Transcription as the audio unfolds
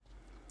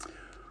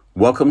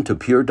Welcome to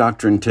Pure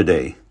Doctrine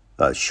Today,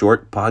 a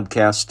short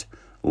podcast,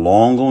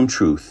 long on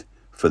truth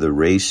for the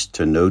race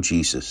to know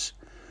Jesus.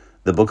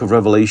 The Book of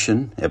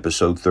Revelation,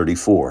 Episode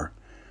 34.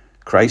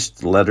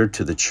 Christ's Letter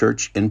to the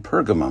Church in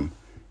Pergamum,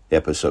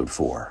 Episode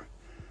 4.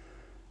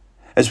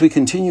 As we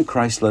continue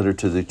Christ's letter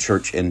to the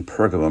church in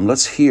Pergamum,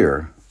 let's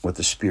hear what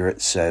the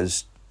Spirit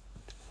says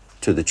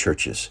to the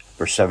churches.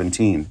 Verse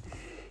 17,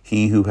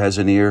 He who has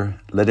an ear,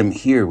 let him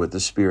hear what the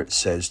Spirit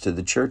says to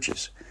the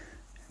churches.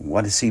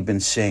 What has he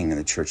been saying in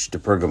the church to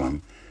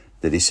Pergamum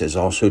that he says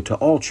also to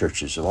all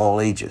churches of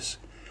all ages?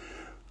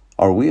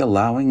 Are we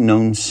allowing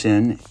known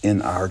sin in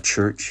our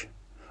church?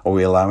 Are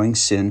we allowing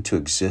sin to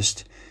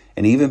exist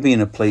and even be in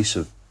a place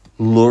of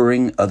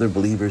luring other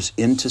believers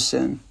into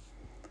sin?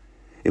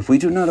 If we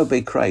do not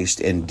obey Christ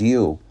and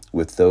deal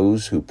with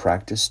those who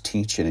practice,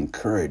 teach, and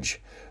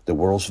encourage the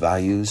world's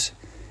values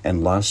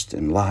and lust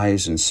and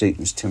lies and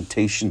Satan's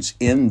temptations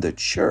in the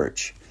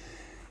church,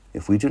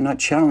 if we do not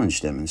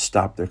challenge them and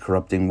stop their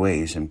corrupting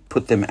ways and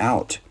put them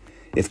out,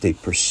 if they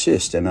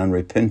persist in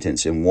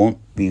unrepentance and won't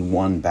be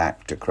won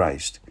back to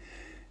Christ,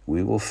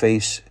 we will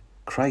face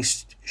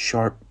Christ's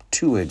sharp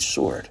two-edged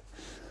sword.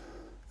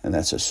 And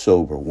that's a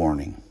sober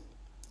warning.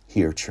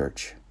 Hear,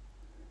 church,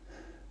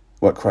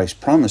 what Christ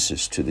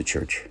promises to the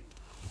church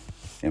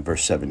in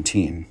verse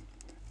 17.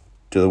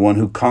 To the one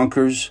who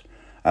conquers,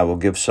 I will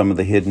give some of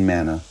the hidden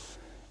manna,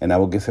 and I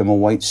will give him a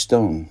white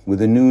stone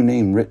with a new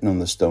name written on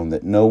the stone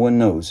that no one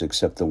knows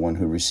except the one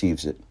who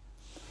receives it.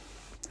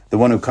 The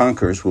one who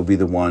conquers will be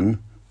the one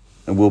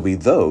and will be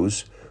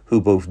those who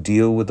both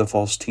deal with the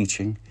false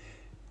teaching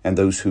and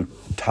those who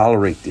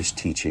tolerate this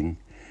teaching,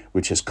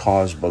 which has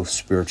caused both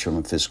spiritual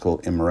and physical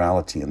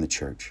immorality in the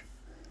church.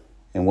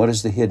 And what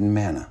is the hidden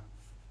manna?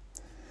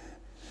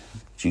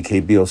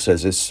 G.K. Beale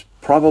says it's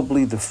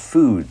probably the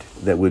food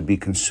that would be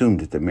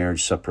consumed at the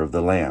marriage supper of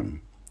the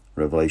Lamb,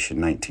 Revelation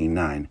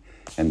 19:9.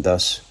 And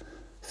thus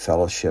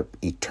fellowship,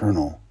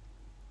 eternal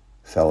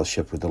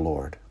fellowship with the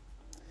Lord.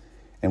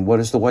 And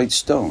what is the white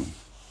stone?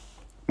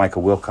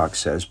 Michael Wilcox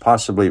says,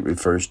 possibly it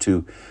refers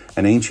to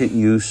an ancient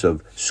use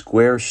of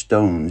square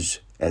stones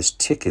as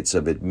tickets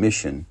of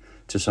admission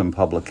to some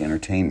public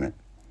entertainment.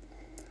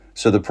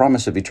 So the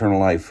promise of eternal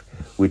life,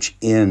 which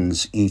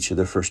ends each of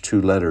the first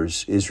two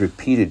letters, is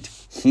repeated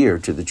here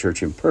to the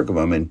church in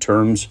Pergamum in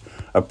terms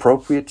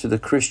appropriate to the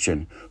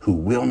Christian who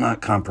will not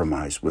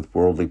compromise with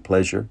worldly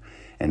pleasure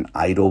and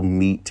idle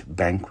meat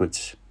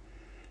banquets.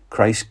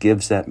 Christ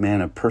gives that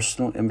man a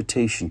personal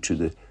invitation to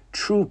the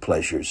true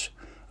pleasures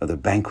of the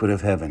banquet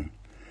of heaven,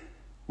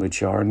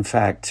 which are in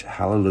fact,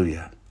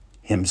 hallelujah,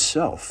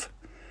 himself.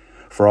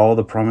 For all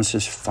the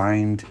promises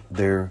find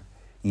their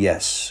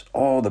yes.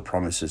 All the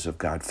promises of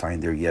God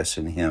find their yes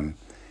in him.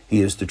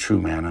 He is the true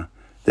manna,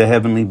 the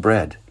heavenly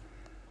bread.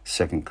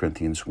 2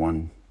 Corinthians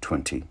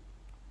 1:20.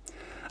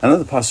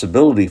 Another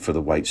possibility for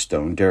the white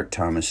stone, Derek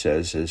Thomas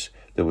says, is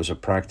there was a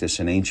practice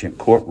in ancient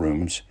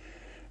courtrooms.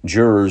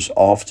 Jurors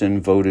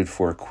often voted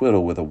for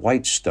acquittal with a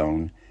white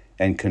stone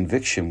and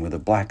conviction with a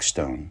black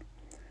stone.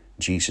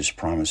 Jesus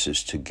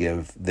promises to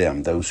give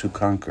them, those who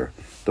conquer,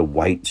 the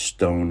white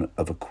stone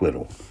of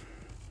acquittal,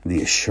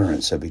 the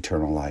assurance of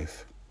eternal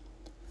life.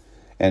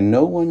 And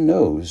no one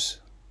knows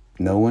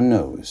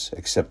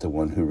except the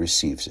one who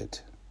receives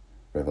it.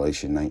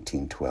 Revelation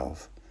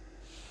 19:12.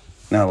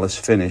 Now let's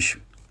finish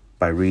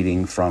by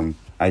reading from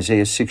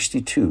Isaiah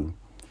 62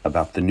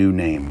 about the new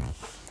name.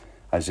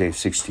 Isaiah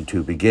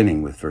 62,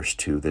 beginning with verse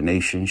 2. The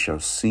nations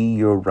shall see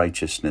your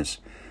righteousness,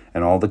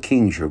 and all the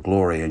kings your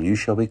glory, and you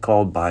shall be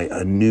called by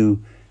a new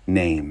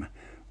name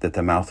that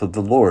the mouth of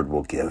the Lord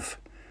will give.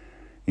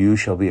 You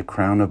shall be a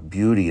crown of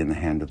beauty in the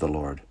hand of the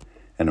Lord,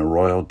 and a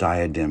royal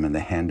diadem in the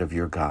hand of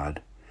your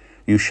God.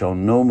 You shall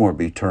no more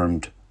be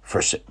termed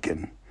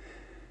forsaken,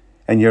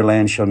 and your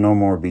land shall no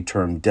more be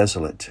termed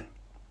desolate,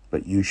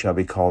 but you shall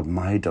be called,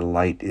 my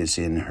delight is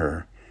in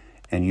her,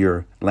 and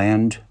your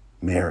land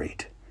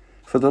married.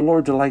 For the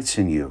Lord delights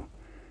in you,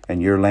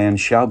 and your land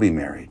shall be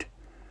married.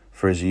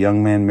 For as a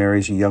young man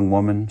marries a young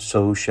woman,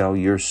 so shall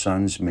your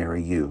sons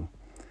marry you.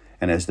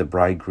 And as the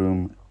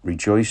bridegroom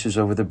rejoices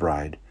over the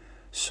bride,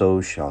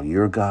 so shall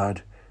your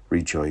God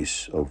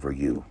rejoice over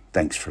you.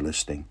 Thanks for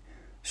listening.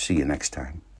 See you next time.